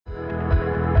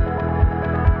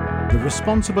the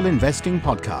Responsible Investing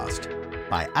Podcast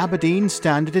by Aberdeen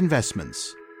Standard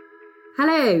Investments.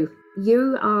 Hello,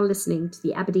 you are listening to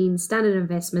the Aberdeen Standard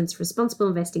Investments Responsible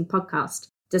Investing Podcast,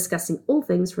 discussing all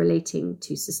things relating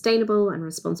to sustainable and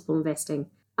responsible investing.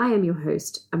 I am your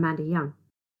host, Amanda Young.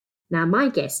 Now, my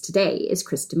guest today is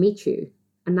Chris Demetriou.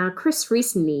 And now Chris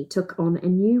recently took on a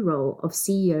new role of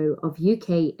CEO of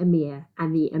UK EMEA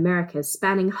and the Americas,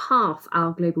 spanning half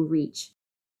our global reach.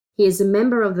 He is a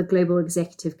member of the Global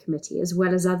Executive Committee, as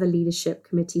well as other leadership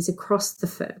committees across the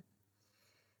firm.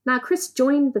 Now, Chris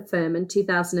joined the firm in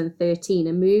 2013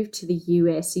 and moved to the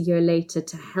US a year later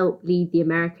to help lead the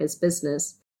Americas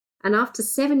business. And after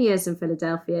 7 years in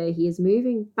Philadelphia, he is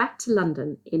moving back to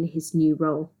London in his new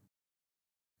role.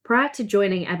 Prior to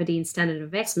joining Aberdeen Standard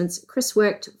Investments, Chris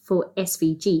worked for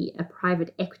SVG, a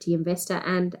private equity investor,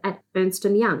 and at Ernst &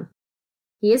 Young.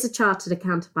 He is a chartered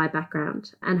accountant by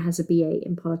background and has a BA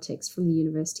in politics from the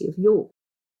University of York.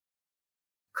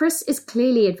 Chris is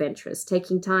clearly adventurous,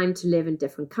 taking time to live in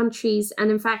different countries,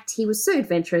 and in fact, he was so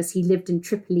adventurous he lived in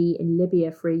Tripoli in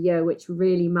Libya for a year, which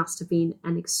really must have been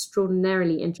an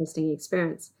extraordinarily interesting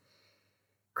experience.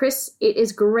 Chris, it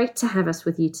is great to have us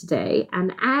with you today,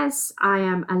 and as I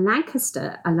am a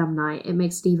Lancaster alumni, it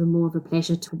makes it even more of a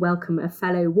pleasure to welcome a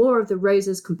fellow War of the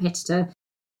Roses competitor.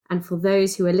 And for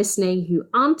those who are listening who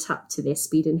aren't up to their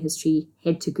speed in history,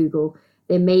 head to Google.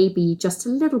 There may be just a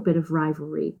little bit of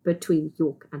rivalry between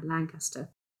York and Lancaster.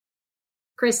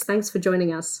 Chris, thanks for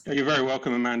joining us. You're very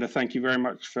welcome, Amanda. Thank you very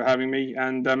much for having me,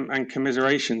 and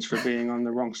commiserations for being on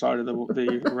the wrong side of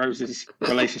the Roses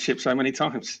relationship so many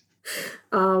times.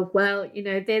 Oh, well,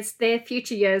 there are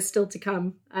future years still to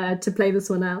come to play this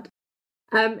one out.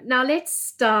 Now, let's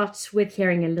start with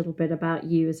hearing a little bit about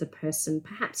you as a person.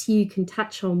 Perhaps you can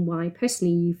touch on why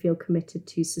personally you feel committed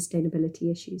to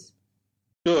sustainability issues.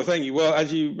 Sure, thank you. Well,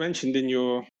 as you mentioned in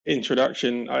your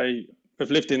introduction, I have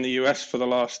lived in the US for the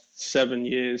last 7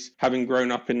 years, having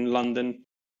grown up in London.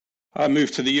 I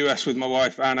moved to the US with my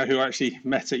wife, Anna, who I actually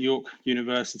met at York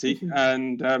University.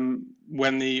 Mm-hmm. And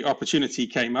when the opportunity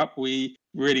came up, we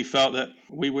really felt that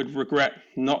we would regret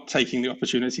not taking the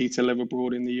opportunity to live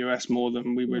abroad in the US more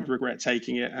than we would regret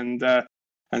taking it.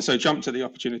 And so jumped at the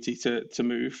opportunity to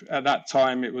move. At that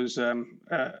time, it was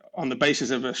on the basis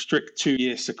of a strict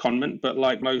 2-year secondment, but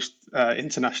like most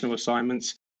international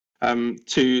assignments,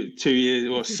 2 years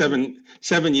or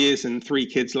 7 years and 3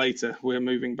 kids later, we're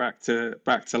moving back to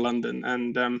London.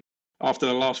 And after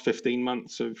the last 15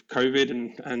 months of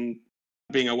COVID and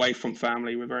being away from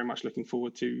family, we're very much looking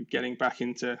forward to getting back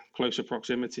into closer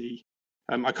proximity.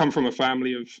 I come from a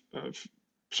family of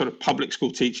sort of public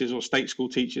school teachers, or state school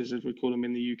teachers, as we call them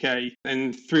in the UK.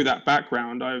 And through that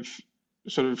background, I've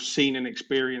sort of seen and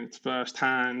experienced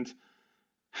firsthand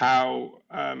how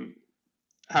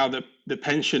the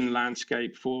pension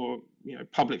landscape for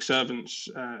public servants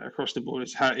across the board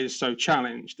is so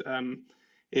challenged.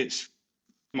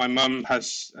 My mum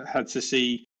has had to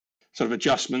see sort of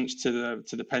adjustments to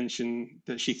the pension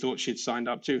that she thought she'd signed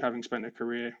up to, having spent a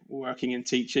career working in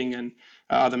teaching, and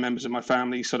other members of my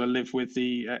family sort of live with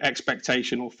the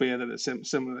expectation or fear that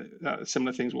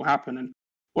similar things will happen. And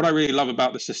what I really love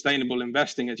about the sustainable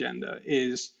investing agenda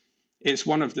is it's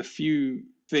one of the few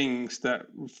things that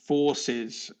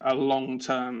forces a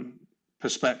long-term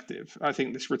perspective. I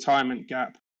think this retirement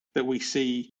gap that we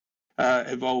see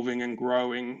evolving and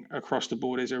growing across the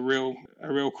board is a real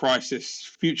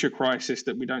crisis, future crisis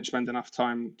that we don't spend enough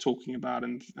time talking about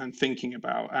and thinking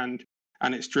about. And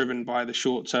it's driven by the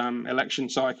short-term election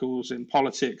cycles in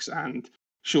politics and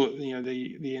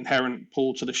the inherent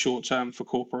pull to the short term for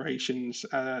corporations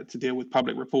to deal with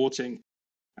public reporting.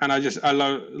 And I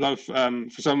love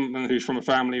for someone who's from a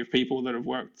family of people that have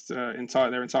worked their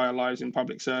entire lives in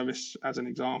public service, as an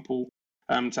example,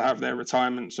 to have their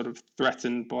retirement sort of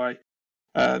threatened by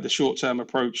the short-term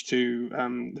approach to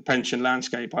the pension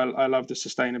landscape. I love the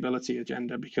sustainability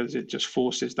agenda because it just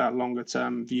forces that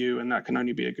longer-term view, and that can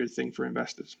only be a good thing for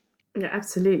investors. Yeah,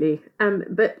 absolutely.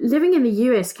 But living in the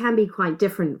US can be quite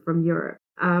different from Europe.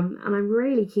 And I'm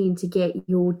really keen to get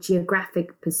your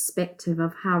geographic perspective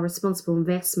of how responsible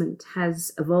investment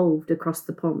has evolved across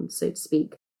the pond, so to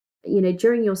speak.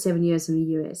 During your 7 years in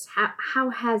the US, how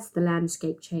has the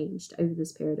landscape changed over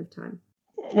this period of time?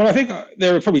 Well, I think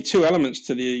there are probably 2 elements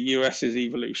to the US's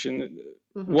evolution.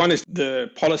 Mm-hmm. One is the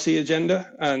policy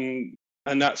agenda, and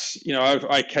that's,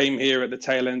 I came here at the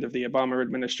tail end of the Obama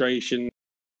administration.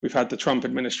 We've had the Trump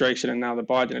administration and now the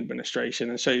Biden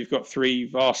administration. And so you've got 3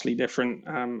 vastly different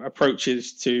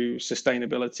approaches to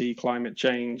sustainability, climate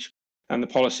change, and the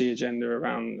policy agenda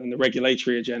around, and the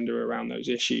regulatory agenda around those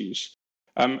issues.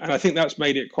 And I think that's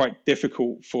made it quite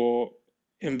difficult for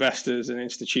investors and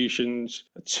institutions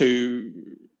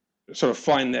to sort of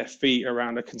find their feet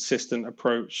around a consistent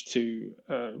approach to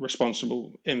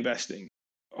responsible investing.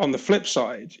 On the flip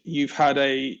side, you've had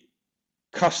a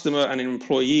customer and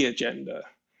employee agenda,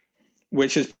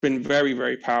 which has been very,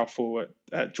 very powerful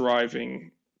at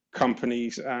driving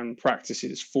companies and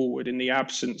practices forward in the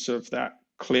absence of that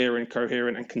clear and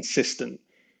coherent and consistent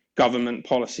government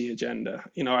policy agenda.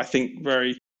 I think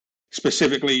very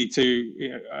specifically to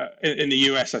in the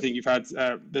US, I think you've had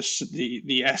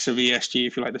the S of ESG,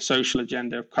 if you like, the social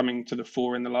agenda coming to the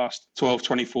fore in the last 12,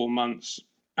 24 months.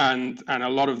 And a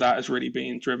lot of that is really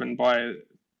being driven by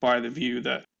the view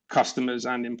that customers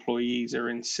and employees are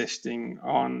insisting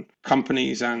on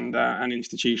companies and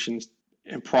institutions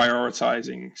in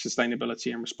prioritizing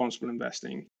sustainability and responsible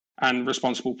investing and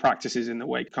responsible practices in the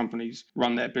way companies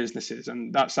run their businesses.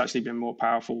 And that's actually been more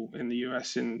powerful in the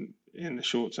US in the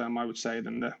short term, I would say,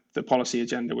 than the policy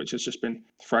agenda, which has just been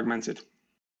fragmented.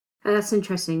 That's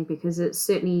interesting because it's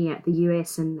certainly the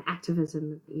US and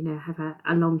activism, have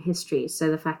a long history. So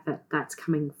the fact that that's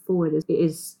coming forward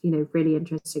is really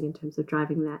interesting in terms of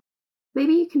driving that.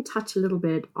 Maybe you can touch a little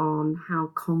bit on how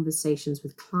conversations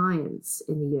with clients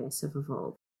in the US have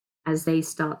evolved as they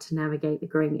start to navigate the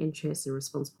growing interest in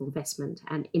responsible investment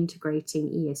and integrating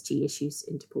ESG issues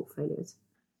into portfolios.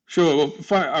 Sure. Well,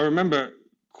 I remember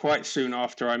quite soon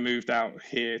after I moved out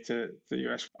here to the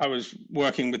US, I was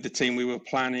working with the team. We were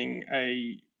planning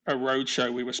a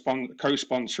roadshow. We were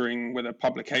co-sponsoring with a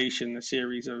publication, a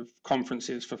series of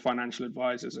conferences for financial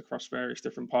advisors across various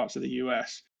different parts of the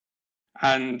US.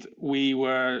 And we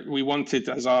wanted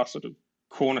as our sort of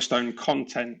cornerstone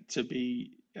content to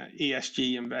be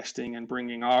ESG investing and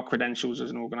bringing our credentials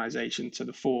as an organization to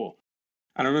the fore.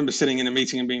 And I remember sitting in a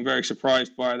meeting and being very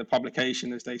surprised by the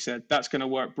publication as they said, that's going to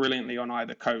work brilliantly on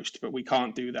either coast, but we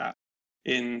can't do that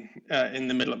in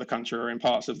the middle of the country or in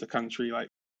parts of the country like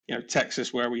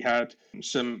Texas, where we had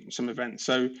some events.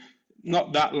 So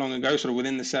not that long ago, sort of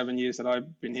within the 7 years that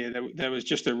I've been here, there was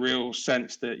just a real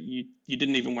sense that you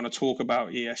didn't even want to talk about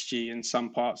ESG in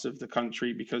some parts of the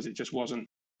country because it just wasn't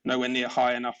nowhere near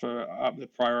high enough up the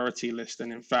priority list,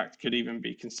 and in fact could even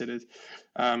be considered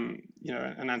an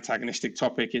antagonistic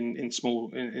topic in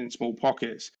small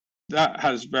pockets. That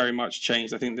has very much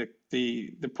changed. I think that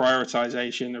the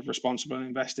prioritization of responsible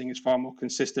investing is far more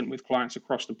consistent with clients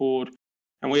across the board.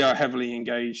 And we are heavily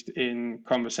engaged in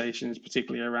conversations,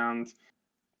 particularly around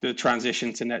the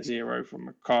transition to net zero from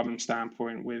a carbon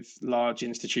standpoint with large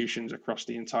institutions across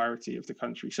the entirety of the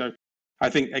country. So I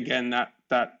think, again,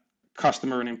 that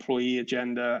customer and employee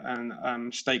agenda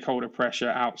and stakeholder pressure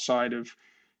outside of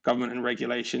government and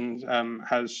regulations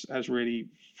has really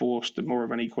forced more of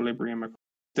an equilibrium.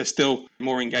 There's still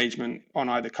more engagement on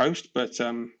either coast, but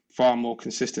far more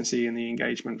consistency in the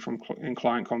engagement in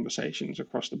client conversations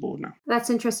across the board now. That's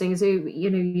interesting. So,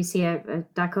 you see a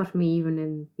dichotomy even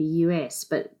in the US,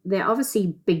 but there are obviously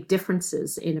big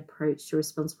differences in approach to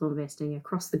responsible investing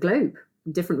across the globe,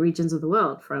 different regions of the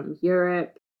world, from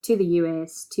Europe to the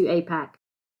US to APAC.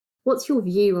 What's your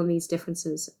view on these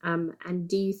differences? And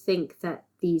do you think that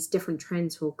these different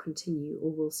trends will continue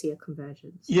or we'll see a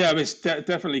convergence? Yeah, it's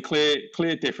definitely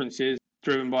clear differences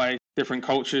driven by different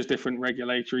cultures, different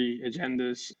regulatory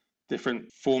agendas,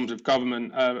 different forms of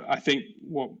government. I think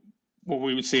what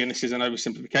we would see, and this is an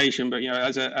oversimplification, but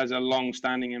as a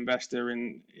long-standing investor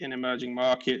in emerging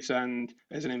markets and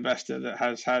as an investor that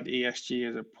has had ESG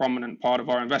as a prominent part of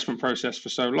our investment process for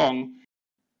so long,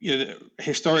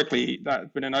 historically that's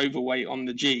been an overweight on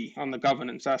the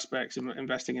governance aspects of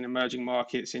investing in emerging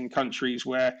markets in countries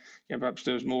where perhaps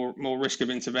there's more risk of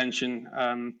intervention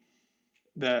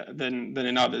than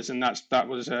in others, and that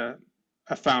was a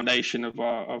foundation of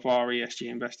our ESG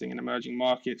investing in emerging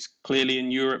markets. Clearly, in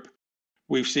Europe,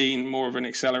 we've seen more of an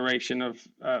acceleration of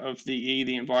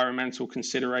the environmental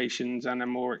considerations and a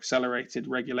more accelerated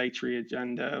regulatory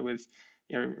agenda with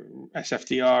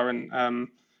SFDR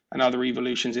and other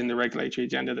evolutions in the regulatory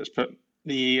agenda that's put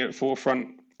the EU at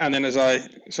forefront. And then, as I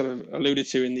sort of alluded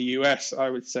to in the US, I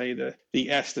would say the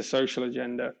social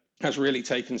agenda, has really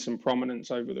taken some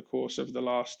prominence over the course of the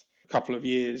last couple of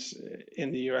years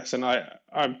in the US. And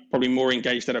I'm probably more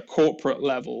engaged at a corporate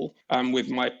level with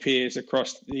my peers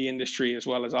across the industry as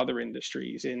well as other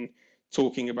industries in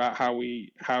talking about how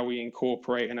we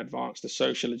incorporate and advance the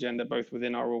social agenda, both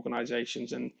within our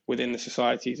organizations and within the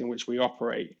societies in which we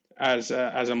operate, as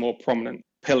a more prominent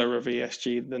pillar of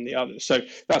ESG than the others. So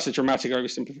that's a dramatic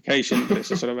oversimplification, but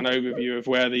it's a sort of an overview of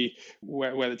where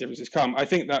the differences come. I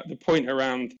think that the point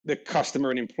around the customer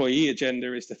and employee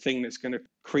agenda is the thing that's going to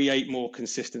create more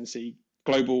consistency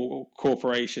global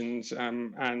corporations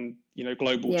and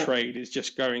global trade is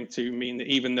just going to mean that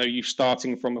even though you're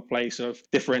starting from a place of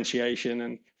differentiation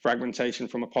and fragmentation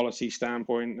from a policy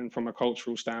standpoint and from a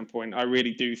cultural standpoint, I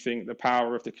really do think the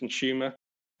power of the consumer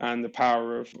and the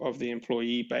power of the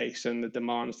employee base and the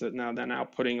demands that they're now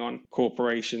putting on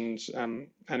corporations and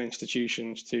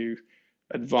institutions to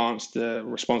advance the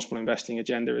responsible investing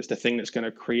agenda is the thing that's going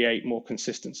to create more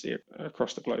consistency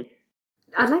across the globe.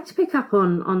 I'd like to pick up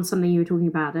on something you were talking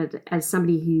about as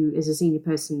somebody who is a senior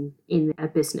person in a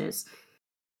business.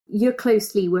 You're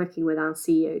closely working with our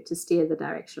CEO to steer the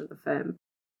direction of the firm.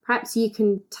 Perhaps you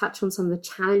can touch on some of the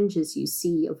challenges you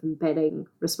see of embedding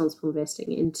responsible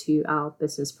investing into our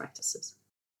business practices.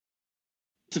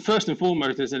 So first and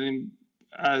foremost, as an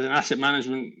asset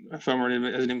management firm or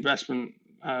as an investment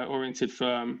oriented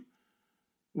firm,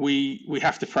 we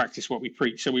have to practice what we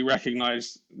preach. So we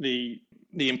recognize the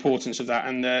importance of that,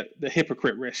 and the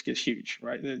hypocrite risk is huge,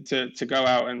 right? To go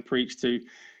out and preach to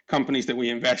companies that we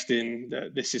invest in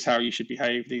that this is how you should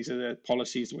behave, these are the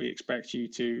policies that we expect you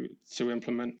to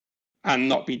implement, and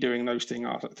not be doing those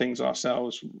things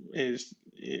ourselves is,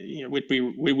 we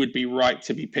would be right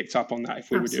to be picked up on that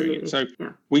if we Absolutely. were doing it.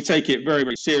 So we take it very,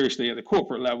 very seriously at the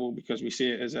corporate level because we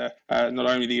see it as not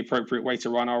only the appropriate way to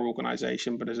run our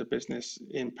organization, but as a business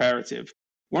imperative.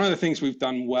 One of the things we've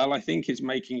done well, I think, is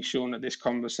making sure that this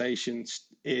conversation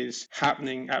is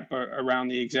happening around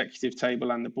the executive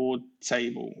table and the board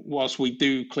table. Whilst we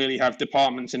do clearly have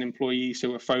departments and employees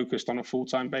who are focused on a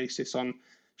full-time basis on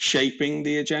shaping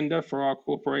the agenda for our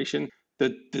corporation, the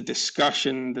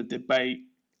discussion, the debate,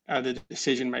 the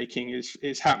decision-making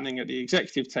is happening at the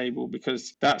executive table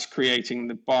because that's creating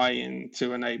the buy-in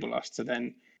to enable us to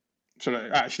then sort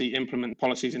of actually implement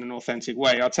policies in an authentic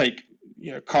way. I'll take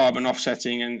carbon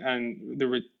offsetting and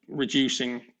the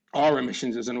reducing our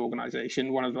emissions as an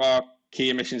organization. One of our key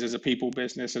emissions as a people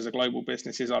business, as a global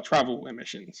business, is our travel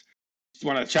emissions.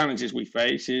 One of the challenges we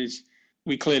face is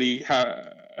we clearly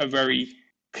are very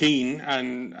keen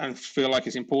and feel like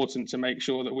it's important to make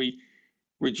sure that we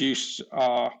reduce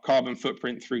our carbon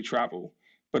footprint through travel.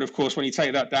 But of course, when you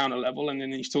take that down a level and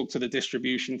then you talk to the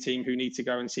distribution team who need to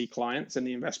go and see clients and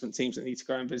the investment teams that need to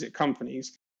go and visit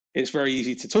companies, it's very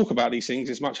easy to talk about these things.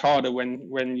 It's much harder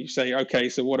when you say, okay,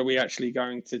 so what are we actually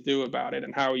going to do about it?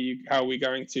 And how are we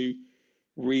going to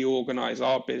reorganize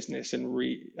our business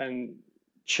and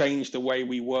change the way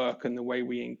we work and the way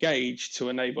we engage to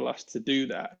enable us to do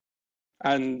that?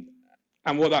 And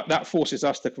what that forces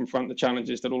us to confront the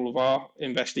challenges that all of our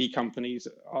investee companies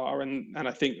are. And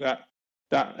I think that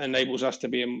enables us to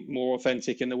be more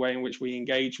authentic in the way in which we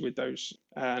engage with those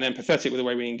and empathetic with the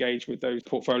way we engage with those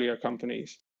portfolio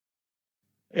companies.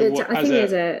 I was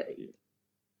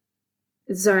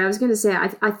going to say,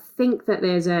 I think that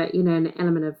there's an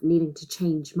element of needing to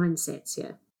change mindsets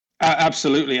here.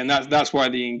 Absolutely. And that's why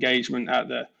the engagement at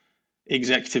the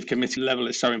executive committee level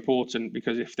is so important,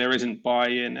 because if there isn't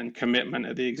buy-in and commitment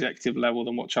at the executive level,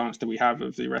 then what chance do we have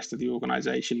of the rest of the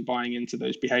organization buying into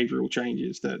those behavioral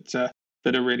changes that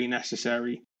are really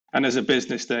necessary? And as a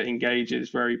business that engages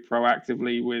very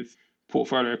proactively with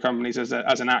portfolio companies as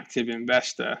an active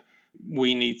investor,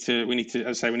 we need to, as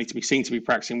I say, we need to be seen to be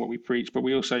practicing what we preach, but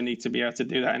we also need to be able to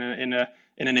do that in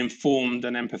an informed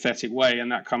and empathetic way, and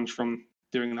that comes from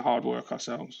doing the hard work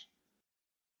ourselves.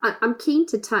 I'm keen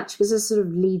to touch, because this sort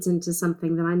of leads into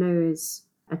something that I know is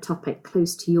a topic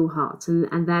close to your heart,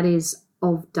 and that is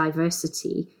of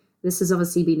diversity. This has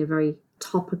obviously been a very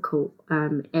topical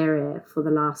area for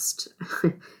the last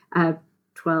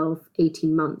 12,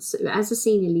 18 months. As a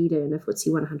senior leader in a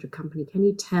FTSE 100 company, can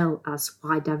you tell us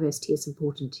why diversity is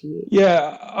important to you?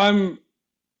 Yeah,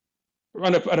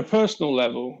 at a personal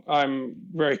level, I'm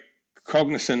very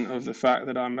cognizant of the fact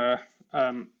that I'm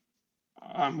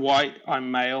white,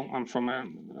 I'm male, I'm from a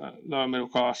lower middle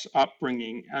class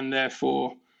upbringing, and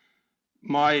therefore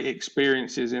my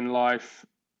experiences in life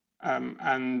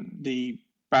and the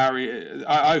barrier,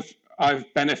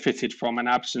 I've benefited from an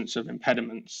absence of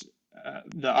impediments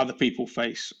that other people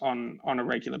face on a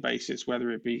regular basis, whether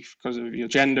it be because of your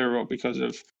gender or because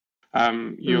of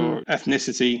your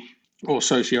ethnicity or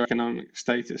socioeconomic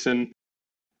status. And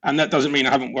that doesn't mean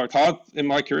I haven't worked hard in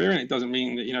my career, and it doesn't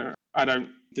mean that I don't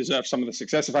deserve some of the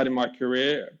success I've had in my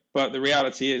career. But the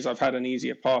reality is I've had an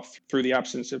easier path through the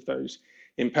absence of those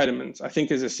impediments. I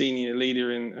think as a senior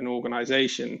leader in an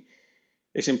organization,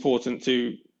 it's important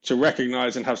to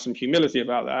recognize and have some humility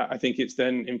about that. I think it's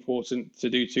then important to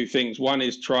do two things. One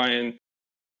is try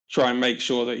and make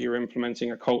sure that you're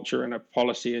implementing a culture and a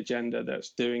policy agenda that's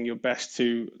doing your best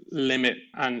to limit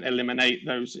and eliminate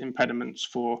those impediments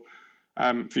for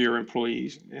for your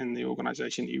employees in the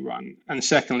organization that you run. And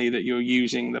secondly, that you're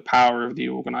using the power of the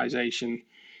organization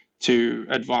to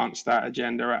advance that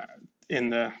agenda in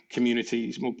the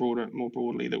communities more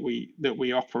broadly that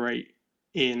we operate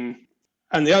in.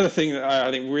 And the other thing that I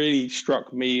think really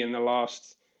struck me in the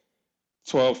last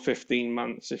 12, 15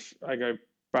 months, if I go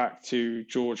back to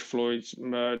George Floyd's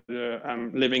murder,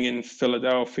 living in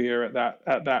Philadelphia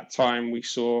at that time, we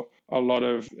saw a lot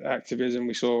of activism.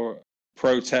 We saw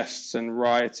protests and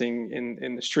rioting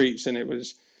in the streets, and it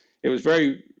was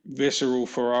very visceral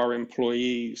for our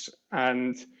employees,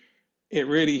 and it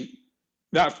really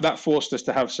that forced us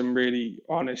to have some really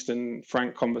honest and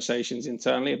frank conversations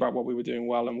internally about what we were doing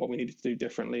well and what we needed to do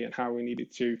differently and how we needed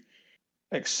to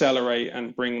accelerate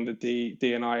and bring the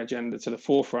D&I agenda to the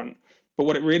forefront. But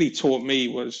what it really taught me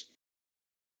was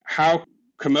how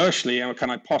commercially can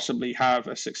I possibly have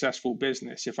a successful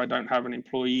business if I don't have an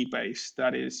employee base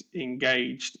that is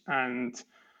engaged and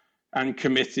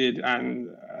committed and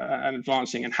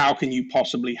advancing? And how can you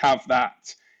possibly have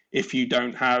that if you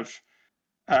don't have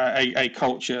a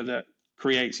culture that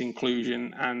creates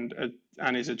inclusion and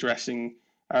is addressing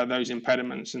those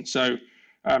impediments? And so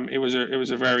it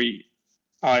was a very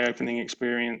eye-opening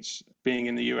experience being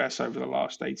in the US over the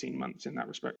last 18 months in that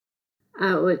respect.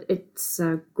 It's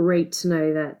great to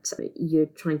know that you're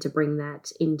trying to bring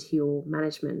that into your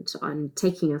management and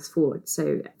taking us forward.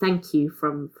 So thank you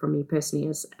from me personally,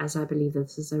 as I believe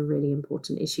this is a really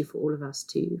important issue for all of us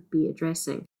to be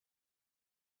addressing.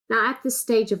 Now, at this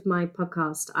stage of my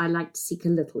podcast, I like to seek a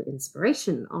little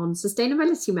inspiration on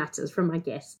sustainability matters from my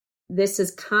guests. This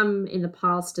has come in the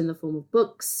past in the form of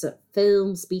books,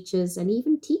 films, speeches, and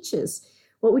even teachers.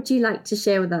 What would you like to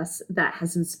share with us that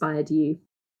has inspired you?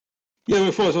 Yeah, well,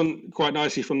 it follows on quite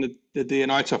nicely from the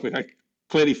D&I topic. I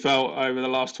clearly felt over the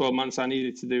last 12 months I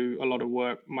needed to do a lot of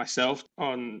work myself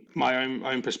on my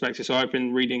own perspective. So I've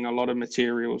been reading a lot of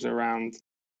materials around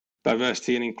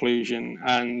diversity and inclusion.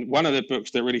 And one of the books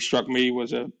that really struck me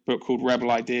was a book called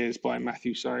Rebel Ideas by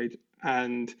Matthew Syed.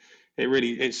 And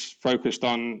it's focused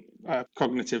on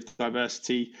cognitive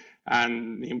diversity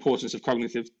and the importance of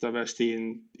cognitive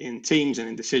diversity in teams and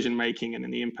in decision making and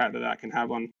in the impact that can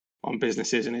have on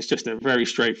businesses. And it's just a very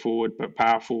straightforward but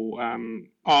powerful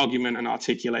argument and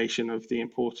articulation of the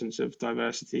importance of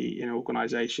diversity in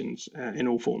organizations in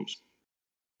all forms.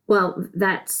 Well,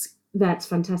 that's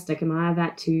fantastic. And I add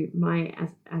that to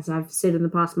as I've said in the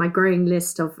past, my growing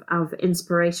list of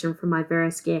inspiration from my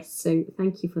various guests. So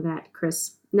thank you for that,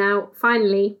 Chris. Now,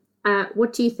 finally,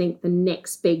 what do you think the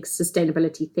next big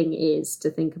sustainability thing is to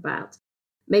think about?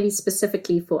 Maybe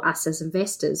specifically for us as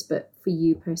investors, but for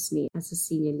you personally as a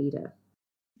senior leader.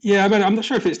 Yeah, I mean, I'm not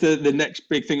sure if it's the next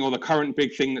big thing or the current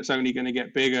big thing that's only going to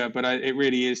get bigger, but it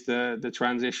really is the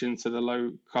transition to the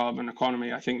low carbon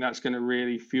economy. I think that's going to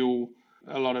really fuel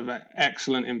a lot of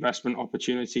excellent investment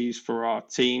opportunities for our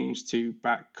teams to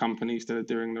back companies that are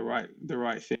doing the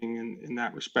right thing in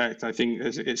that respect. I think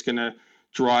it's going to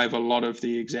drive a lot of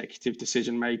the executive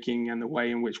decision making and the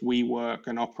way in which we work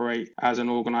and operate as an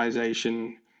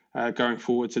organization going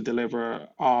forward to deliver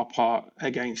our part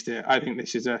against it. I think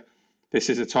this is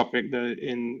a topic that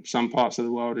in some parts of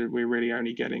the world we're really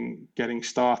only getting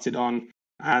started on,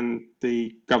 and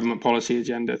the government policy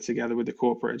agenda together with the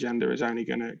corporate agenda is only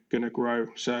going to grow.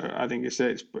 So I think it's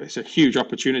a huge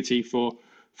opportunity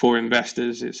for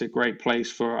investors. It's a great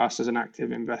place for us as an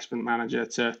active investment manager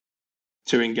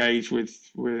to engage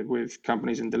with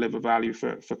companies and deliver value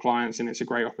for clients. And it's a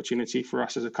great opportunity for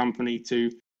us as a company to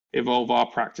evolve our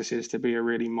practices to be a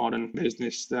really modern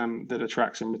business that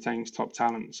attracts and retains top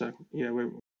talent. So yeah, we're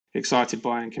excited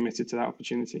by and committed to that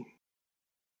opportunity.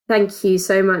 Thank you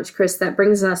so much, Chris. That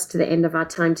brings us to the end of our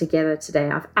time together today.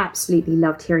 I've absolutely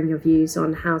loved hearing your views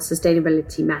on how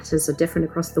sustainability matters are different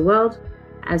across the world,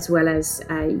 as well as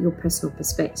your personal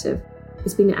perspective.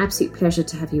 It's been an absolute pleasure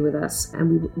to have you with us,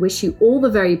 and we wish you all the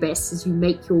very best as you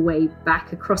make your way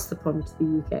back across the pond to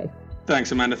the UK.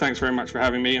 Thanks, Amanda. Thanks very much for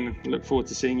having me, and I look forward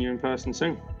to seeing you in person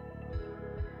soon.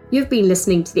 You've been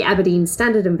listening to the Aberdeen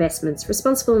Standard Investments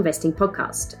Responsible Investing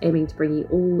podcast, aiming to bring you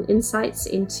all insights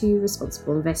into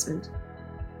responsible investment.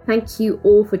 Thank you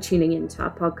all for tuning in to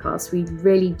our podcast. We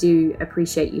really do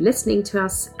appreciate you listening to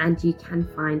us, and you can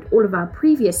find all of our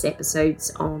previous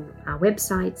episodes on our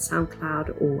website,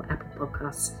 SoundCloud, or Apple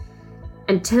Podcasts.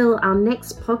 Until our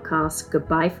next podcast,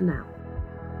 goodbye for now.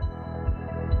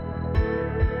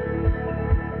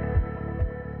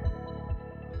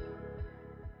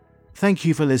 Thank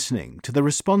you for listening to the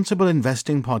Responsible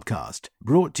Investing Podcast,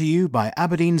 brought to you by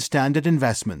Aberdeen Standard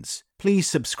Investments. Please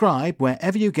subscribe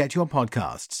wherever you get your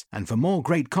podcasts, and for more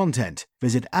great content,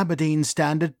 visit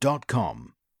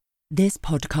aberdeenstandard.com. This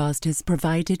podcast is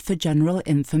provided for general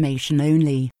information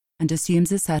only and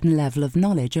assumes a certain level of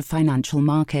knowledge of financial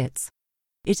markets.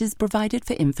 It is provided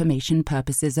for information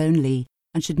purposes only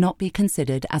and should not be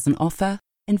considered as an offer,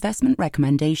 investment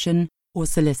recommendation, or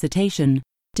solicitation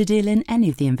to deal in any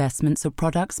of the investments or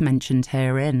products mentioned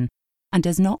herein, and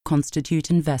does not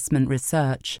constitute investment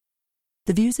research.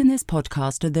 The views in this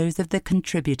podcast are those of the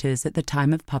contributors at the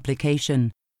time of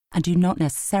publication and do not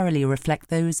necessarily reflect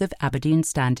those of Aberdeen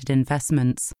Standard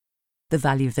Investments. The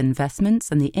value of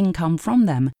investments and the income from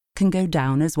them can go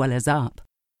down as well as up,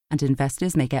 and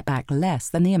investors may get back less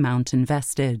than the amount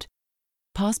invested.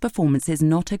 Past performance is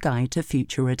not a guide to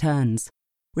future returns.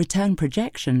 Return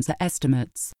projections are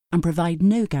estimates and provide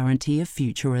no guarantee of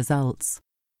future results.